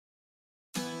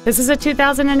This is a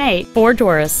 2008 Ford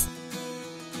Taurus.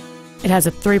 It has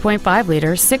a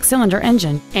 3.5-liter six-cylinder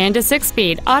engine and a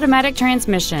six-speed automatic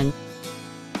transmission.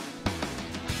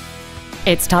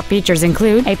 Its top features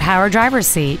include a power driver's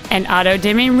seat, an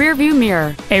auto-dimming rearview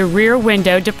mirror, a rear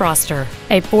window defroster,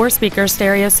 a four-speaker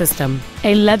stereo system,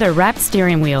 a leather-wrapped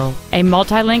steering wheel, a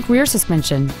multi-link rear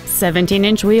suspension,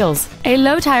 17-inch wheels, a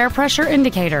low-tire pressure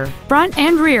indicator, front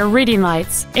and rear reading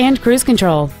lights, and cruise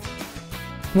control.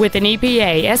 With an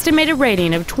EPA estimated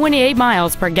rating of 28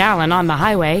 miles per gallon on the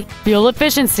highway, fuel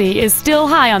efficiency is still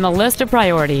high on the list of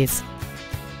priorities.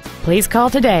 Please call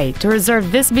today to reserve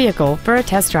this vehicle for a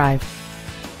test drive.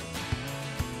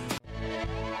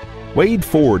 Wade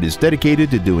Ford is dedicated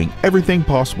to doing everything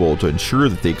possible to ensure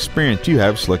that the experience you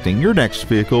have selecting your next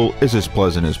vehicle is as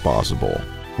pleasant as possible.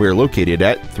 We are located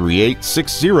at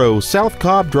 3860 South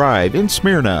Cobb Drive in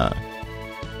Smyrna.